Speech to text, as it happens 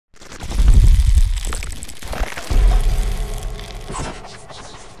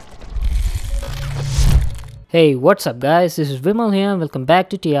Hey, what's up guys, this is Vimal here and welcome back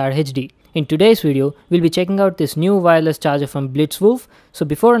to TRHD. In today's video, we'll be checking out this new wireless charger from BlitzWolf. So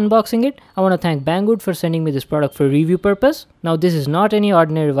before unboxing it, I want to thank Banggood for sending me this product for review purpose. Now this is not any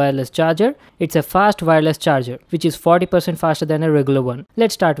ordinary wireless charger, it's a fast wireless charger, which is 40% faster than a regular one.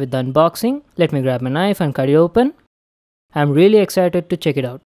 Let's start with the unboxing. Let me grab my knife and cut it open. I'm really excited to check it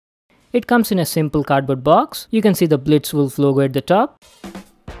out. It comes in a simple cardboard box. You can see the BlitzWolf logo at the top.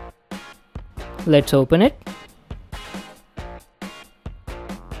 Let's open it.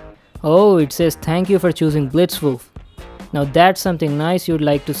 Oh, it says thank you for choosing BlitzWolf. Now that's something nice you'd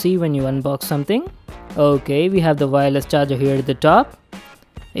like to see when you unbox something. Okay, we have the wireless charger here at the top,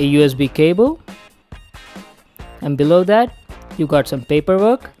 a USB cable, and below that you got some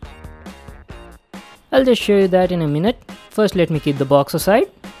paperwork. I'll just show you that in a minute. First let me keep the box aside.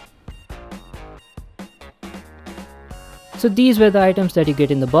 So these were the items that you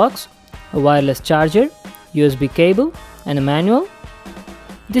get in the box: a wireless charger, USB cable, and a manual.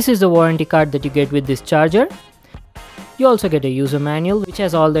 This is the warranty card that you get with this charger. You also get a user manual which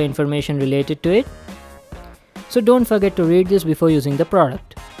has all the information related to it. So don't forget to read this before using the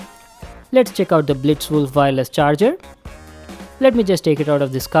product. Let's check out the BlitzWolf wireless charger. Let me just take it out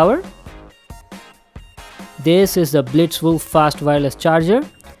of this cover. This is the BlitzWolf fast wireless charger.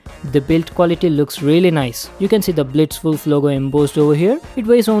 The build quality looks really nice. You can see the BlitzWolf logo embossed over here. It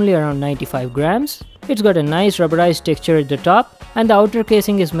weighs only around 95 grams. It's got a nice rubberized texture at the top, and the outer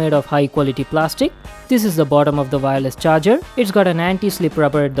casing is made of high quality plastic. This is the bottom of the wireless charger. It's got an anti-slip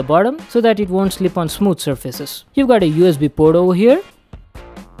rubber at the bottom so that it won't slip on smooth surfaces. You've got a USB port over here.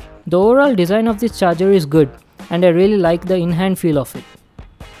 The overall design of this charger is good, and I really like the in-hand feel of it.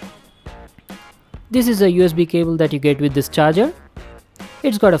 This is a USB cable that you get with this charger.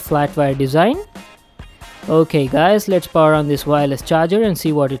 It's got a flat wire design. Okay guys, let's power on this wireless charger and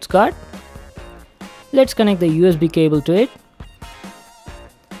see what it's got. Let's connect the USB cable to it.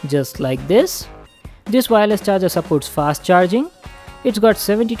 Just like this. This wireless charger supports fast charging. It's got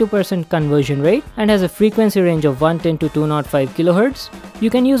 72% conversion rate and has a frequency range of 110 to 205 kHz. You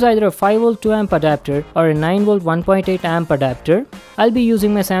can use either a 5V 2A adapter or a 9V 1.8A adapter. I'll be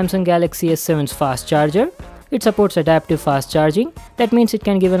using my Samsung Galaxy S7's fast charger. It supports adaptive fast charging. That means it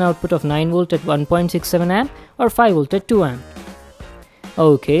can give an output of 9V at 1.67A or 5V at 2A.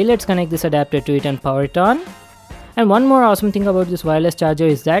 Okay, let's connect this adapter to it and power it on. And one more awesome thing about this wireless charger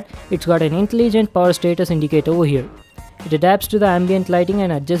is that it's got an intelligent power status indicator over here. It adapts to the ambient lighting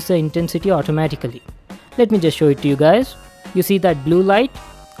and adjusts the intensity automatically. Let me just show it to you guys. You see that blue light?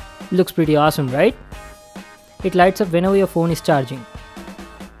 Looks pretty awesome, right? It lights up whenever your phone is charging.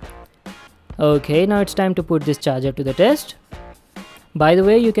 Okay, now it's time to put this charger to the test. By the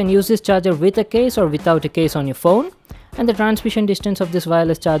way, you can use this charger with a case or without a case on your phone, and the transmission distance of this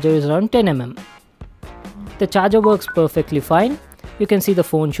wireless charger is around 10 mm. The charger works perfectly fine. You can see the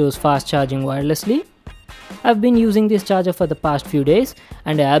phone shows fast charging wirelessly. I've been using this charger for the past few days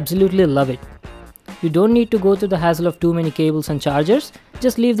and I absolutely love it. You don't need to go through the hassle of too many cables and chargers.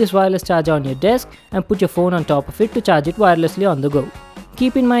 Just leave this wireless charger on your desk and put your phone on top of it to charge it wirelessly on the go.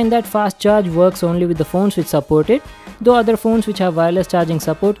 Keep in mind that fast charge works only with the phones which support it, though other phones which have wireless charging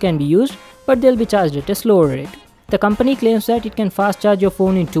support can be used, but they'll be charged at a slower rate. The company claims that it can fast charge your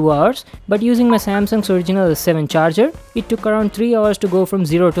phone in 2 hours, but using my Samsung's original S7 charger, it took around 3 hours to go from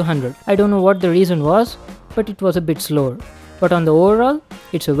 0 to 100. I don't know what the reason was, but it was a bit slower. But on the overall,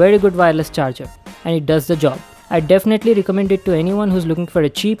 it's a very good wireless charger, and it does the job. I definitely recommend it to anyone who's looking for a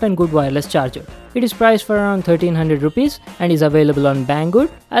cheap and good wireless charger. It is priced for around 1300 rupees and is available on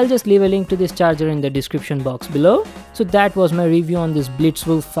Banggood. I'll just leave a link to this charger in the description box below. So that was my review on this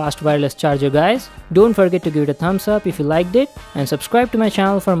BlitzWolf fast wireless charger guys. Don't forget to give it a thumbs up if you liked it and subscribe to my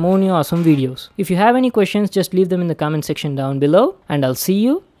channel for more new awesome videos. If you have any questions, just leave them in the comment section down below and I'll see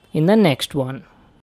you in the next one.